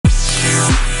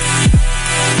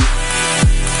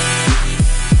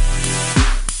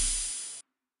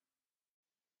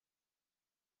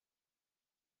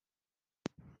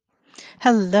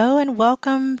Hello and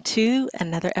welcome to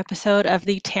another episode of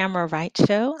the Tamara Wright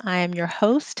Show. I am your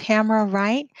host, Tamara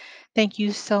Wright. Thank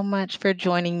you so much for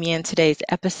joining me in today's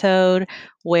episode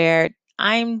where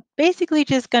I'm basically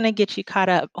just going to get you caught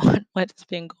up on what's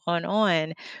been going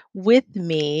on with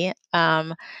me.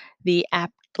 The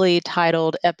aptly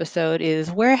titled episode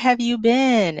is Where Have You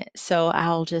Been? So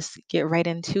I'll just get right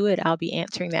into it. I'll be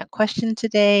answering that question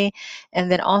today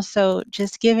and then also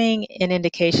just giving an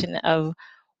indication of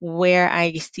where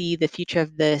I see the future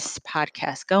of this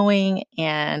podcast going.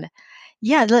 And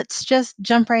yeah, let's just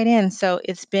jump right in. So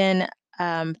it's been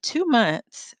 2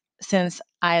 months since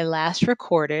I last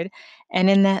recorded. And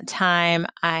in that time,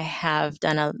 I have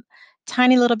done a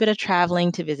tiny little bit of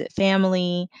traveling to visit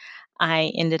family.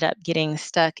 I ended up getting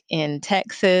stuck in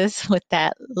Texas with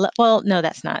that. Well, no,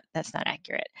 that's not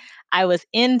accurate. I was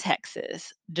in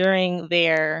Texas during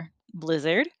their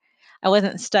blizzard. I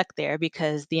wasn't stuck there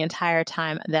because the entire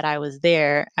time that I was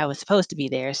there, I was supposed to be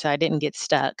there, so I didn't get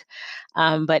stuck.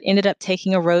 But ended up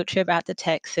taking a road trip out to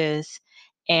Texas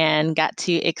and got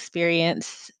to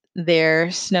experience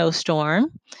their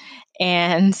snowstorm.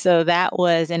 And so that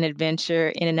was an adventure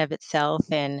in and of itself.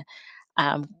 And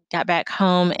got back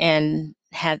home and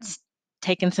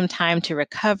taken some time to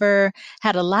recover,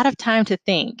 had a lot of time to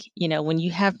think. When you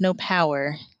have no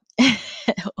power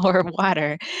or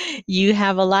water, you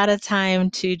have a lot of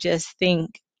time to just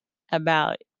think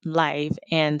about life.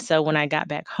 And so when I got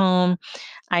back home,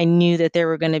 I knew that there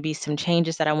were going to be some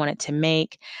changes that I wanted to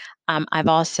make. I've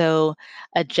also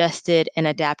adjusted and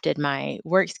adapted my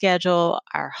work schedule,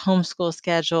 our homeschool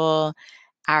schedule,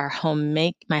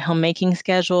 my homemaking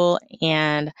schedule,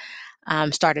 and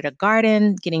started a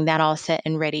garden, getting that all set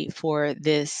and ready for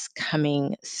this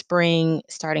coming spring,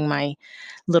 starting my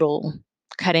little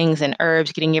cuttings and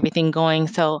herbs, getting everything going.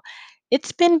 So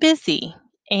it's been busy.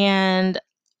 And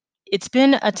it's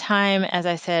been a time, as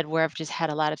I said, where I've just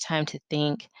had a lot of time to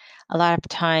think, a lot of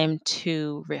time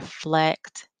to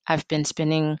reflect. I've been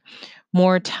spending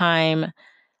more time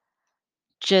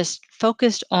just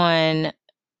focused on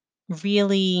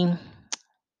really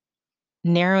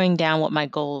narrowing down what my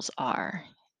goals are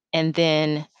and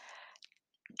then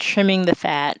trimming the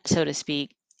fat, so to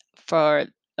speak, for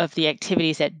of the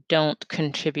activities that don't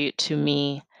contribute to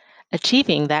me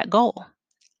achieving that goal.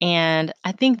 And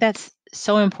I think that's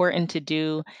so important to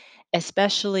do,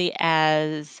 especially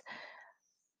as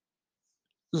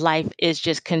life is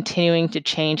just continuing to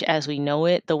change as we know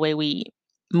it. The way we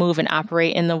move and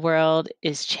operate in the world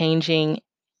is changing.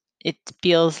 It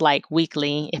feels like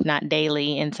weekly, if not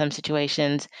daily, in some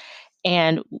situations.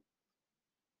 And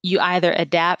you either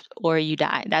adapt or you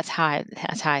die. That's how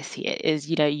I see it. Is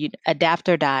you adapt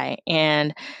or die.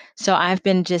 And so I've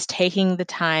been just taking the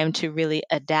time to really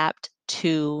adapt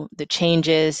to the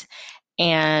changes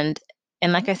and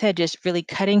and like I said, just really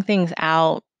cutting things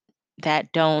out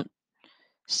that don't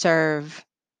serve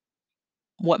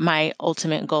what my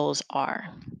ultimate goals are.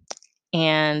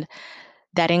 And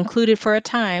that included for a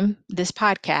time this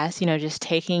podcast, just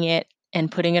taking it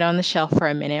and putting it on the shelf for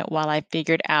a minute while I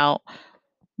figured out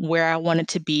where I wanted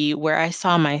to be, where I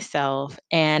saw myself,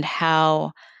 and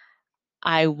how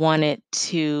I wanted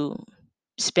to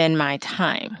spend my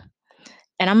time.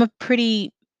 And I'm a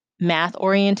pretty math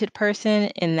oriented person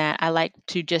in that I like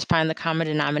to just find the common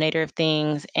denominator of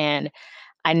things. And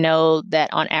I know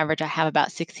that on average, I have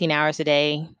about 16 hours a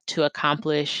day to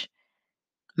accomplish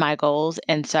my goals.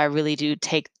 And so I really do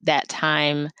take that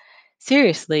time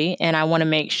seriously. And I want to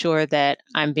make sure that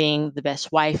I'm being the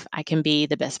best wife I can be,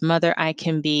 the best mother I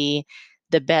can be,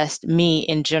 the best me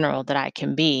in general that I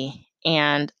can be.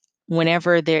 And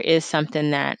whenever there is something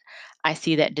that I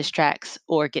see that distracts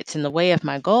or gets in the way of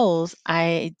my goals,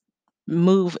 I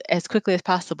move as quickly as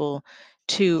possible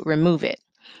to remove it.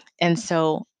 And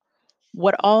so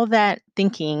what all that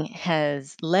thinking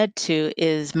has led to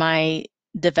is my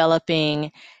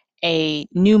developing a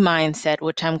new mindset,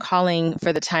 which I'm calling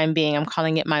for the time being, I'm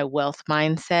calling it my wealth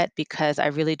mindset because I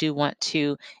really do want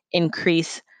to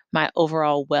increase my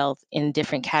overall wealth in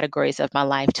different categories of my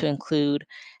life to include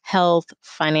health,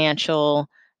 financial,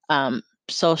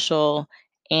 social,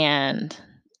 and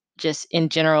just in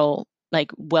general,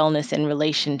 like wellness and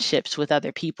relationships with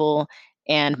other people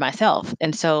and myself.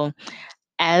 And so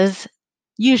as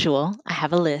usual, I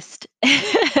have a list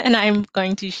and I'm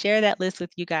going to share that list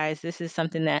with you guys. This is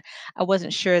something that I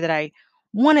wasn't sure that I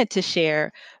wanted to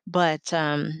share, but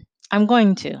I'm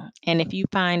going to. And if you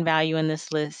find value in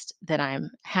this list, then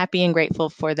I'm happy and grateful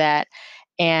for that.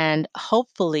 And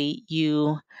hopefully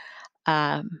you,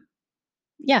 um,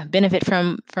 yeah, benefit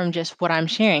from just what I'm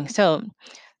sharing. So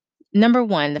number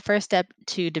one, the first step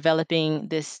to developing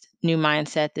this new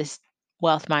mindset, this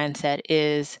wealth mindset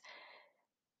is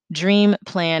dream,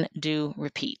 plan, do,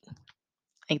 repeat.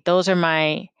 Like those are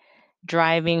my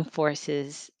driving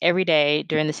forces every day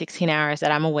during the 16 hours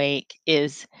that I'm awake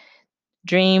is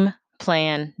dream,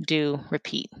 plan, do,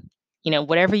 repeat.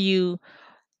 Whatever you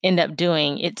end up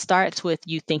doing, it starts with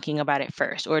you thinking about it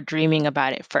first or dreaming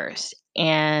about it first.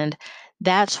 And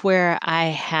that's where I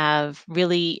have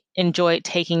really enjoyed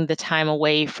taking the time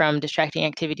away from distracting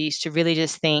activities to really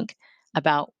just think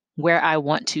about where I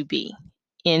want to be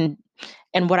in.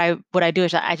 And what I do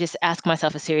is I just ask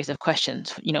myself a series of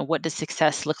questions. What does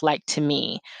success look like to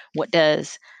me? What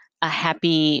does a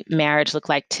happy marriage look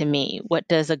like to me? What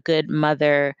does a good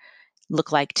mother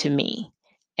look like to me?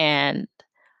 And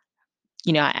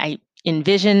I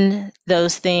envision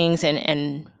those things,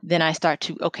 and then I start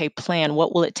to, okay, plan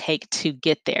what will it take to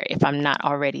get there if I'm not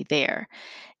already there,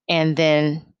 and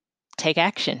then take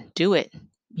action, do it,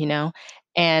 you know.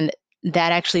 And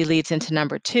that actually leads into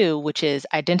number 2, which is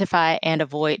identify and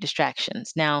avoid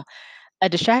distractions. Now, a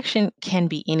distraction can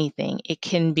be anything. It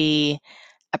can be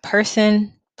a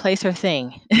person, place, or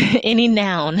thing. Any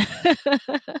noun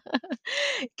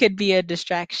could be a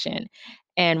distraction.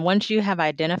 And once you have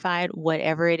identified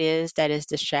whatever it is that is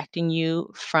distracting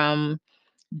you from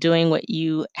doing what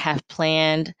you have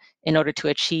planned in order to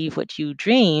achieve what you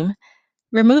dream,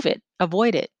 remove it,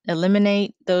 avoid it,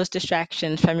 eliminate those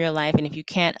distractions from your life. And if you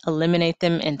can't eliminate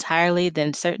them entirely,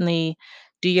 then certainly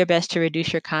do your best to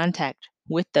reduce your contact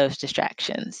with those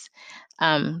distractions.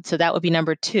 So that would be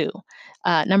number 2.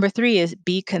 Number 3 is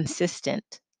be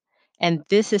consistent. And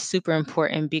this is super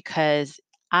important because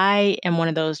I am one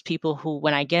of those people who,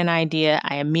 when I get an idea,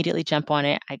 I immediately jump on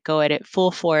it. I go at it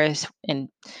full force, and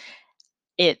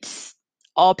it's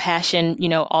all passion,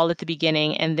 all at the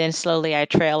beginning. And then slowly I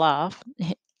trail off,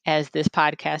 as this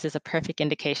podcast is a perfect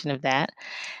indication of that.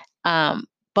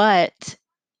 But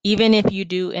even if you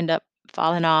do end up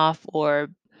falling off or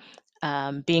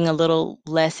being a little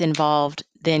less involved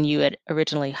than you had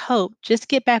originally hoped, just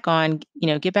get back on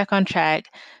track,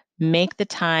 make the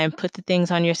time, put the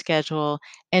things on your schedule,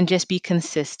 and just be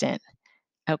consistent.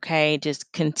 Okay,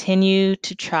 just continue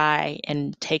to try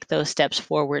and take those steps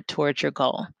forward towards your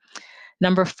goal.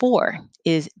 Number 4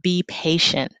 is be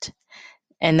patient.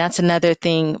 And that's another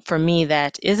thing for me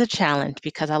that is a challenge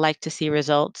because I like to see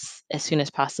results as soon as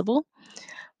possible.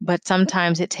 But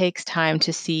sometimes it takes time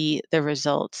to see the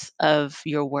results of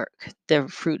your work, the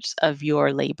fruits of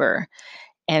your labor.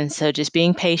 And so just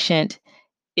being patient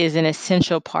is an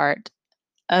essential part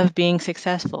of being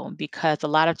successful because a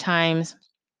lot of times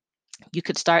you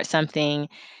could start something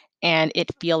and it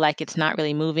feel like it's not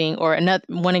really moving. Or another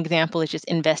one example is just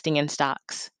investing in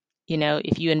stocks.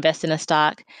 If you invest in a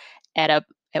stock at a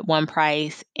at one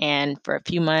price and for a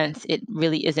few months it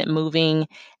really isn't moving,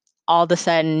 all of a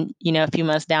sudden, a few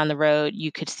months down the road,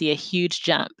 you could see a huge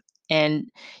jump.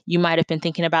 And you might have been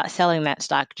thinking about selling that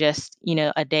stock just,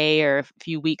 a day or a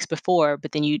few weeks before,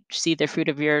 but then you see the fruit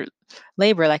of your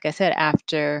labor, like I said,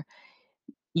 after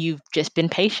you've just been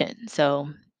patient. So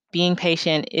being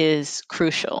patient is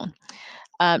crucial.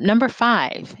 Number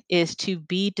 5 is to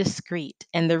be discreet.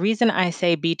 And the reason I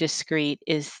say be discreet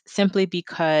is simply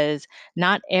because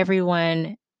not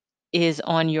everyone is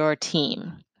on your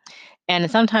team. And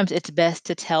sometimes it's best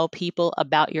to tell people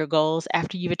about your goals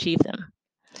after you've achieved them.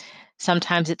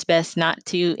 Sometimes it's best not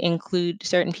to include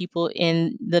certain people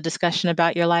in the discussion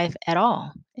about your life at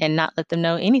all and not let them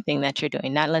know anything that you're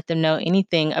doing, not let them know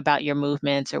anything about your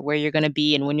movements or where you're going to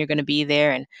be and when you're going to be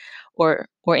there and or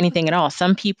anything at all.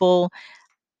 Some people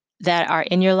that are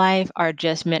in your life are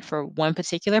just meant for one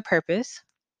particular purpose,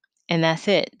 and that's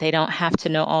it. They don't have to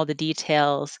know all the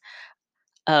details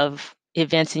of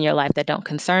events in your life that don't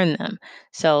concern them.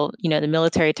 So, the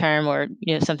military term or,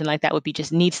 something like that would be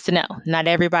just needs to know. Not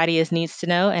everybody is needs to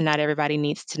know, and not everybody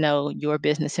needs to know your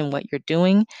business and what you're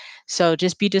doing. So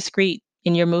just be discreet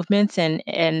in your movements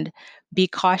and be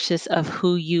cautious of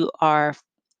who you are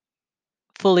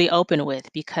fully open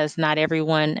with because not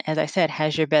everyone, as I said,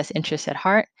 has your best interests at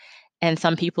heart. And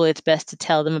some people it's best to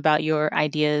tell them about your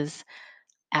ideas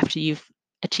after you've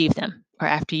achieved them or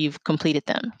after you've completed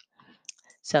them.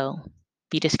 So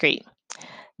be discreet.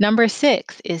 Number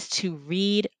 6 is to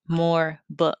read more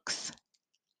books.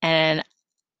 And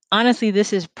honestly,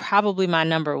 this is probably my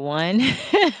number 1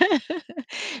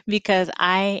 because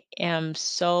I am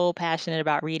so passionate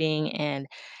about reading and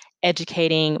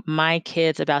educating my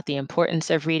kids about the importance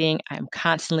of reading. I'm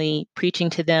constantly preaching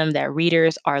to them that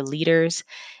readers are leaders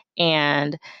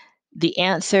and the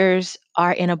answers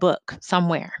are in a book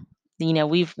somewhere.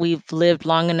 We've lived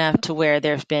long enough to where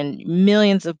there's been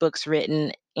millions of books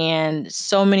written and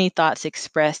so many thoughts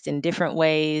expressed in different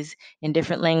ways, in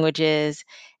different languages.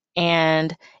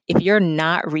 And if you're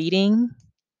not reading,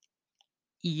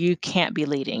 you can't be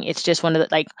leading. It's just one of the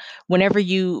like whenever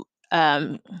you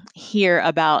hear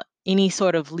about any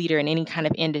sort of leader in any kind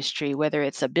of industry, whether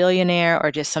it's a billionaire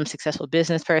or just some successful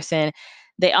business person,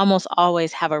 they almost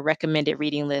always have a recommended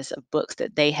reading list of books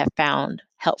that they have found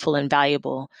helpful and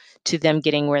valuable to them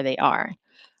getting where they are.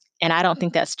 And I don't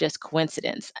think that's just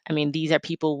coincidence. I mean, these are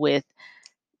people with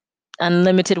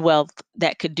unlimited wealth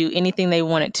that could do anything they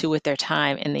wanted to with their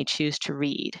time, and they choose to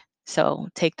read. So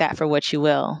take that for what you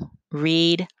will.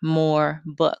 Read more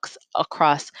books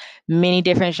across many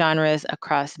different genres,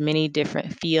 across many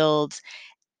different fields,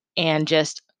 and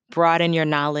just broaden your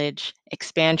knowledge,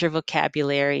 expand your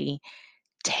vocabulary.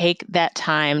 Take that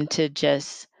time to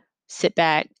just sit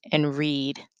back and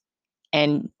read,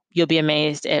 and you'll be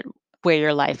amazed at where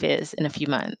your life is in a few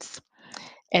months.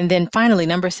 And then finally,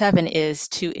 number 7 is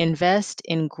to invest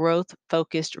in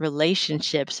growth-focused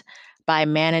relationships by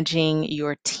managing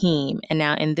your team. And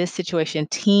now in this situation,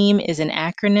 team is an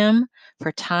acronym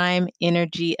for time,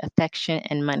 energy, affection,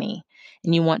 and money.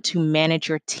 And you want to manage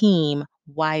your team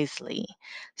wisely.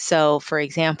 So, for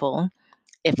example,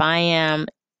 if I am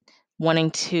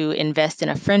wanting to invest in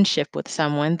a friendship with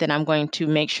someone, then I'm going to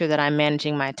make sure that I'm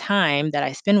managing my time that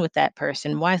I spend with that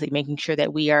person wisely, making sure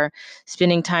that we are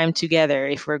spending time together.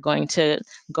 If we're going to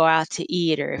go out to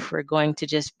eat, or if we're going to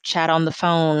just chat on the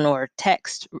phone or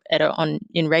text on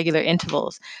in regular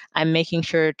intervals, I'm making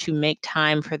sure to make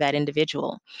time for that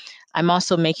individual. I'm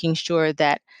also making sure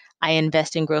that I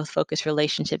invest in growth focused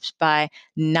relationships by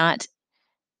not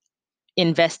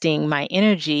investing my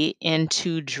energy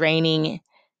into draining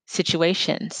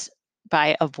situations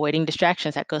by avoiding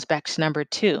distractions. That goes back to number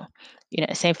 2. You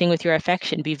know, same thing with your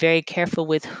affection. Be very careful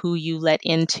with who you let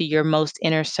into your most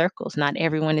inner circles. Not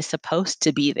everyone is supposed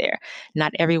to be there.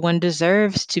 Not everyone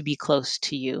deserves to be close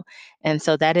to you. And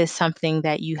so that is something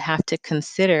that you have to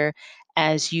consider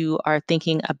as you are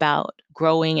thinking about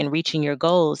growing and reaching your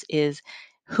goals, is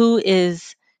who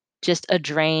is just a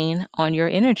drain on your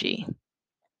energy,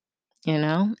 you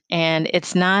know? And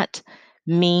it's not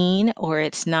mean, or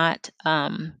it's not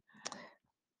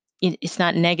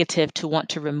negative to want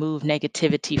to remove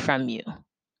negativity from you.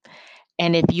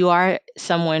 And if you are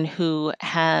someone who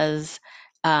has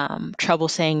trouble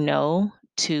saying no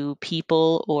to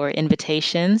people or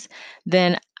invitations,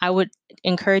 then I would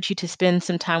encourage you to spend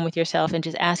some time with yourself and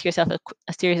just ask yourself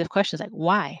a series of questions like,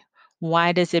 why?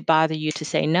 Why does it bother you to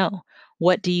say no?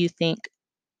 What do you think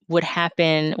would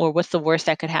happen, or what's the worst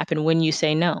that could happen when you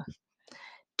say no?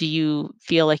 Do you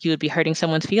feel like you would be hurting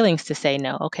someone's feelings to say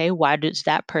no? Okay, why does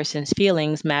that person's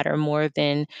feelings matter more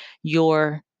than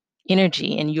your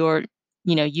energy and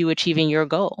you achieving your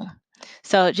goal?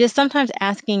 So just sometimes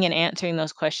asking and answering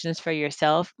those questions for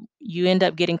yourself, you end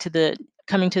up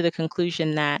coming to the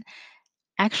conclusion that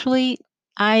actually,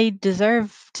 I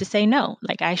deserve to say no.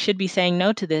 Like, I should be saying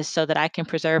no to this so that I can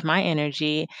preserve my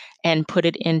energy and put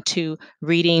it into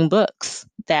reading books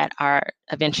that are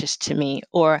of interest to me.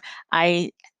 Or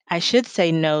I I should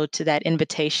say no to that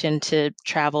invitation to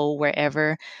travel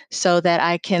wherever so that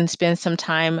I can spend some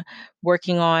time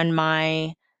working on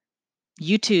my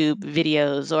YouTube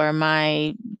videos or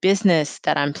my business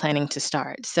that I'm planning to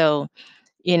start. So,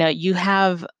 you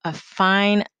have a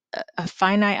finite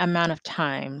amount of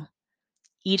time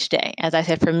each day. As I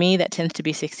said, for me, that tends to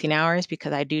be 16 hours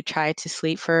because I do try to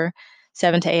sleep for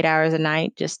 7 to 8 hours a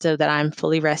night just so that I'm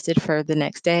fully rested for the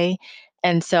next day.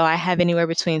 And so I have anywhere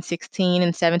between 16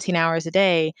 and 17 hours a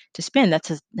day to spend.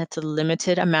 That's a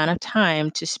limited amount of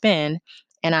time to spend.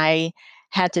 And I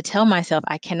had to tell myself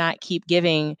I cannot keep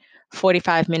giving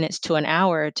 45 minutes to an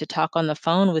hour to talk on the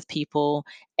phone with people,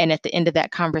 and at the end of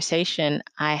that conversation,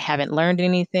 I haven't learned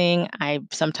anything. I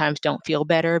sometimes don't feel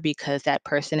better because that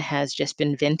person has just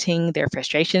been venting their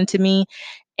frustration to me.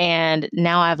 And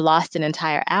now I've lost an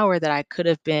entire hour that I could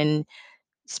have been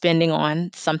spending on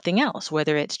something else,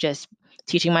 whether it's just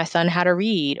teaching my son how to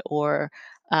read, or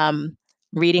um,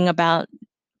 reading about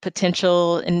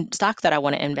potential in stocks that I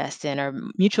want to invest in, or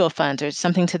mutual funds, or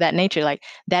something to that nature. Like,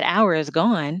 that hour is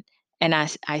gone, and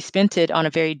I spent it on a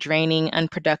very draining,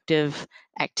 unproductive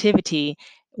activity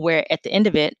where at the end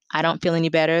of it, I don't feel any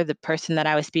better. The person that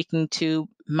I was speaking to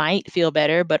might feel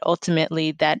better, but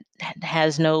ultimately that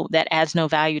adds no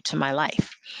value to my life,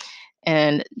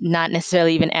 and not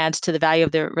necessarily even adds to the value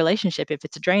of the relationship if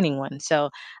it's a draining one.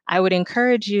 So I would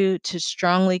encourage you to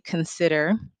strongly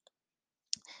consider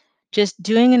just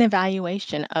doing an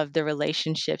evaluation of the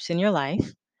relationships in your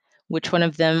life, which one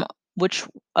of them, which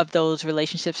of those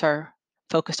relationships are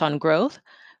focused on growth,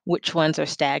 which ones are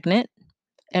stagnant,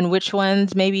 and which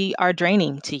ones maybe are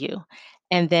draining to you.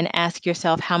 And then ask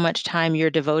yourself how much time you're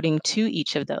devoting to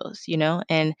each of those,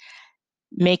 and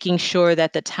making sure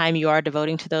that the time you are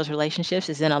devoting to those relationships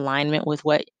is in alignment with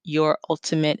what your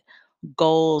ultimate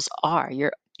goals are,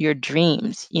 your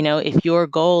dreams. If your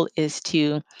goal is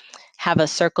to have a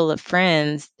circle of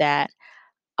friends that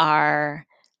are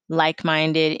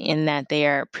like-minded in that they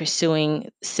are pursuing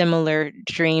similar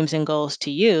dreams and goals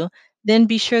to you, then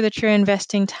be sure that you're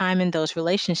investing time in those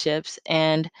relationships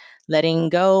and letting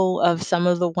go of some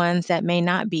of the ones that may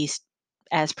not be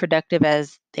as productive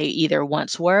as they either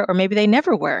once were or maybe they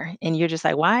never were. And you're just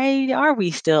like, why are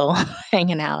we still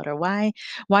hanging out? Or why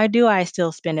do I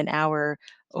still spend an hour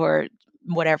or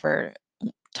whatever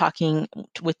talking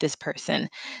with this person?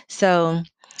 So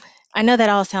I know that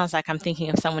all sounds like I'm thinking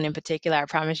of someone in particular. I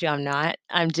promise you I'm not.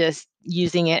 I'm just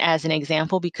using it as an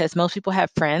example because most people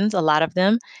have friends, a lot of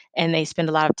them, and they spend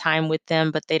a lot of time with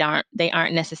them, but they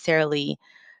aren't necessarily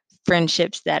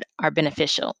friendships that are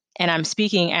beneficial. And I'm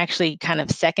speaking actually kind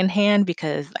of secondhand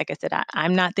because, like I said,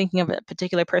 I'm not thinking of a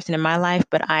particular person in my life,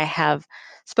 but I have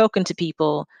spoken to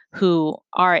people who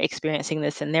are experiencing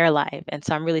this in their life. And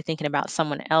so I'm really thinking about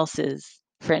someone else's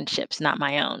friendships, not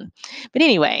my own. But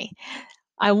anyway,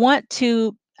 I want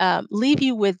to leave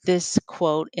you with this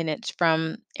quote, and it's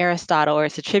from Aristotle, or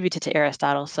it's attributed to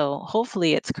Aristotle, so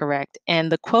hopefully it's correct.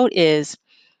 And the quote is,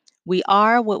 "We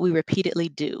are what we repeatedly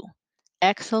do.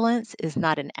 Excellence is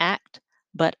not an act,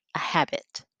 but a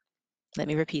habit." Let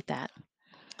me repeat that.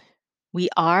 We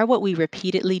are what we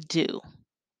repeatedly do.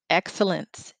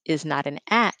 Excellence is not an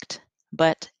act,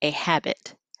 but a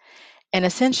habit. And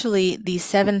essentially, these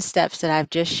 7 steps that I've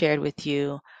just shared with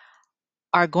you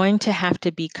are going to have to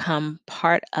become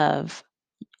part of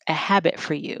a habit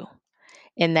for you,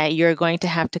 in that you're going to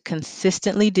have to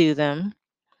consistently do them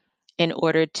in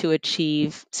order to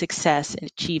achieve success and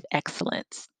achieve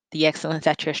excellence, the excellence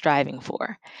that you're striving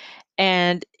for.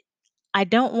 And I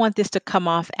don't want this to come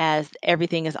off as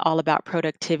everything is all about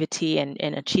productivity and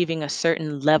achieving a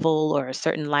certain level or a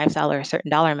certain lifestyle or a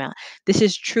certain dollar amount. This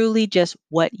is truly just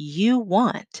what you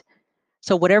want.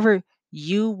 So, whatever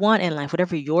you want in life,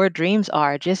 whatever your dreams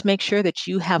are, just make sure that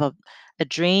you have a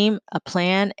dream, a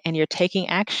plan, and you're taking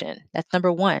action. That's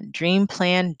number one. Dream,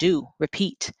 plan, do,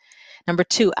 repeat. Number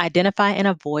two, identify and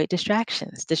avoid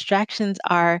distractions. Distractions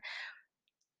are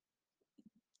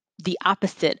the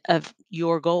opposite of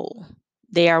your goal.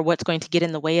 They are what's going to get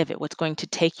in the way of it, what's going to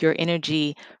take your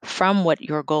energy from what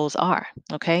your goals are.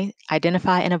 Okay.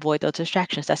 Identify and avoid those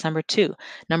distractions. That's number two.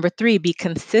 Number three, be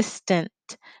consistent.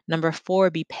 Number four,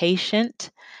 be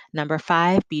patient. Number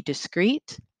five, be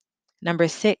discreet. Number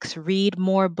six, read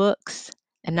more books.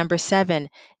 And number seven,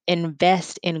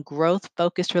 invest in growth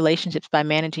focused relationships by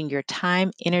managing your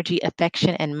time, energy,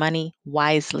 affection, and money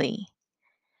wisely.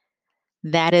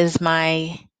 That is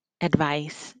my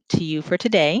advice to you for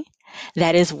today.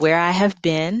 That is where I have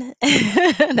been.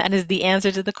 That is the answer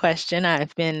to the question.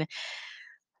 I've been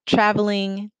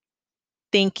traveling,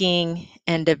 thinking,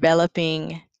 and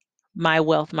developing my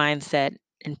wealth mindset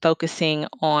and focusing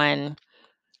on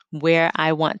where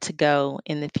I want to go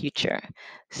in the future.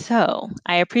 So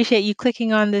I appreciate you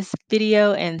clicking on this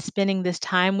video and spending this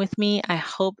time with me. I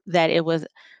hope that it was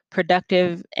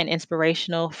productive and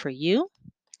inspirational for you,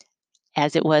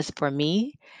 as it was for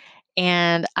me.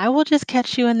 And I will just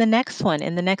catch you in the next one,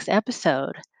 in the next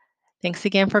episode. Thanks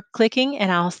again for clicking, and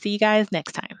I'll see you guys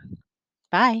next time.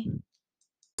 Bye.